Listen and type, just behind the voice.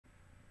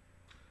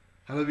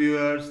Hello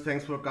viewers,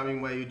 thanks for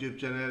coming my YouTube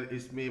channel.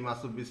 It's me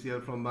Masud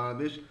BCL from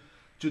Bangladesh.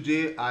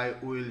 Today I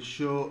will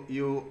show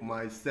you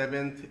my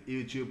 7th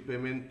YouTube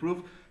payment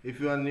proof.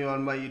 If you are new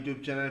on my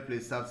YouTube channel,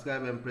 please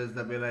subscribe and press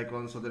the bell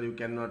icon so that you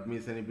cannot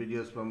miss any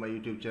videos from my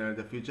YouTube channel in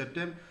the future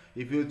time.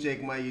 If you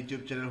check my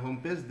YouTube channel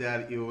homepage,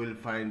 there you will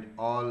find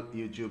all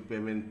YouTube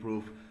payment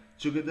proof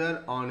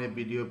together on a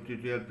video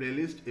tutorial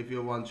playlist. If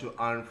you want to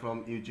earn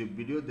from YouTube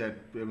video,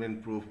 that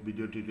payment proof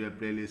video tutorial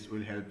playlist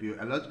will help you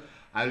a lot.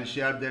 I will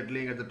share that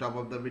link at the top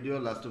of the video,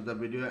 last of the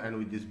video, and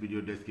with this video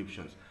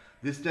descriptions.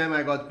 This time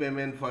I got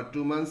payment for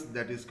 2 months,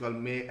 that is called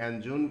May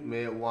and June,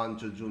 May 1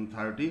 to June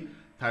 30.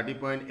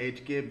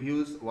 30.8k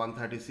views,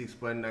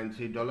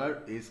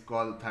 $136.93 is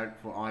called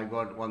I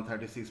got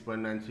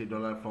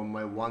 $136.93 from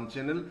my one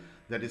channel,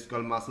 that is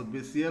called Masud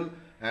BCL,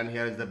 and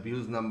here is the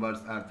views numbers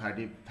are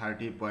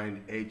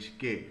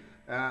 30.8k.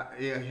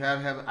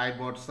 Here I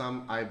bought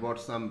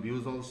some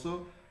views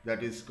also,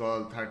 that is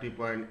called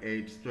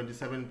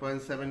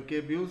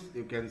 27.7k views.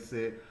 You can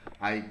say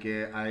I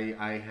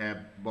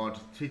have bought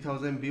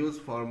 3000 views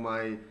for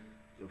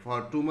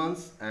 2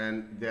 months,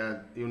 and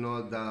there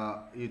the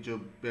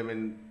YouTube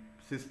payment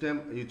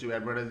system, YouTube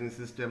advertising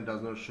system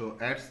does not show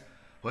ads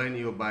when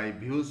you buy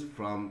views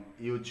from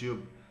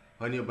YouTube,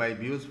 when you buy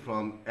views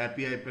from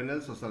API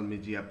panel, social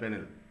media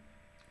panel.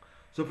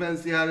 So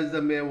friends, here is the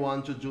May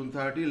 1 to June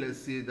 30. Let's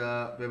see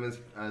the payments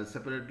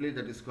separately.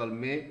 That is called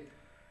May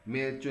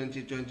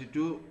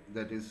 2022,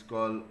 that is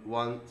called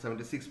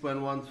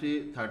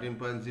 176.13,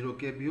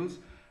 13.0k views,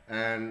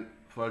 and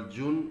for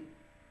June,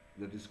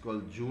 that is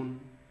called June,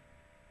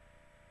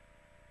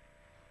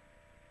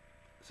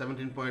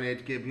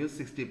 17.8k views,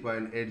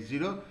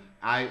 60.80.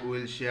 I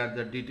will share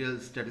the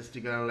detailed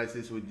statistical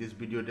analysis with this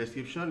video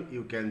description.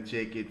 You can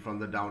check it from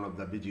the down of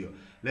the video.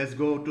 Let's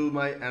go to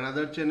my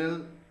another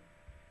channel.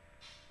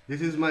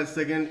 This is my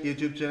second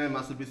YouTube channel,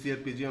 Masud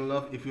BCL Pigeon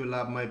Love. If you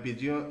love my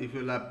pigeon, if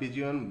you love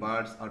pigeon,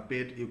 birds or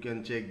pet, you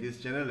can check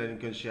this channel and you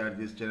can share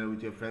this channel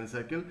with your friend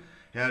circle.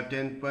 Here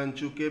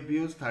 10.2k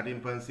views,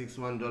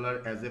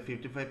 $13.61 as a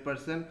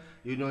 55%.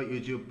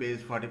 YouTube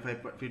pays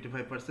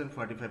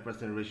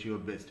 55% ratio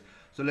based.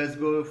 So let's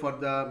go for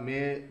the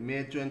May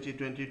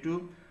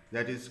 2022.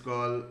 That is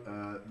called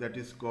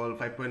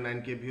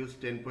 5.9k views,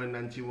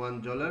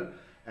 $10.91.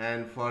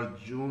 And for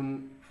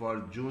June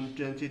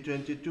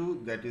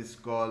 2022, that is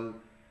called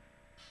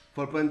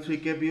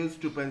 4.3k views,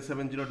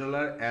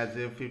 $2.70 as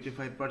a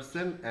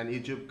 55%, and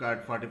YouTube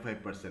card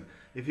 45%.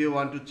 If you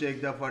want to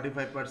check the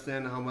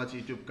 45% how much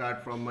YouTube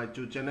card from my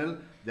two channel,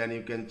 then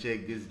you can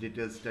check this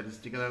detailed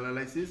statistical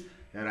analysis.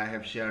 Here I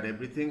have shared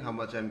everything, how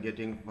much I'm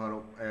getting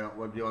for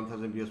every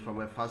 1000 views from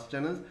my first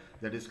channels,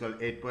 that is called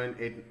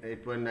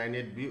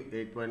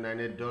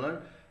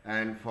 $8.98,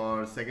 and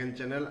for second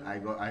channel I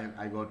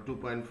got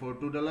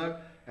 $2.42,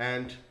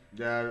 and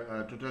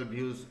their total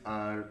views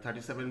are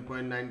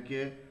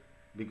 37.9k,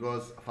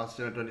 because first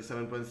channel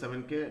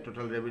 27.7k,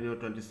 total revenue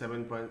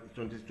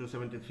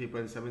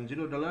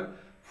 $273.70.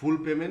 Full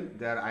payment,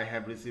 there I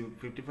have received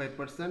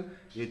 55%.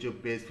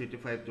 YouTube pays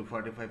 55 to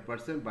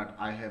 45%, but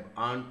I have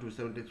earned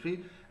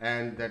 273,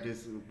 and that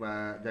is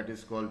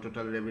called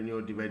total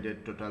revenue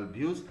divided total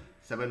views,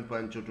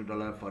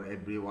 $7.22 for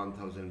every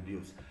 1000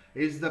 views.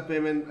 Is the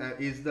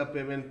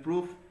payment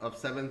proof of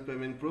 7th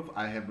payment proof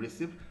I have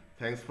received.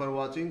 Thanks for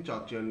watching.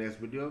 Talk to you in next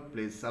video.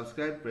 Please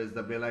subscribe, press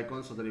the bell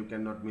icon so that you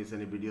cannot miss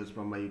any videos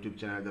from my YouTube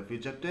channel in the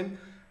future time.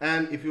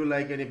 And if you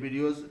like any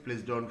videos,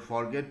 please don't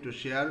forget to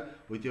share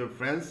with your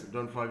friends.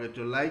 Don't forget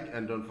to like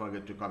and don't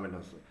forget to comment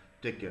also.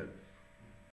 Take care.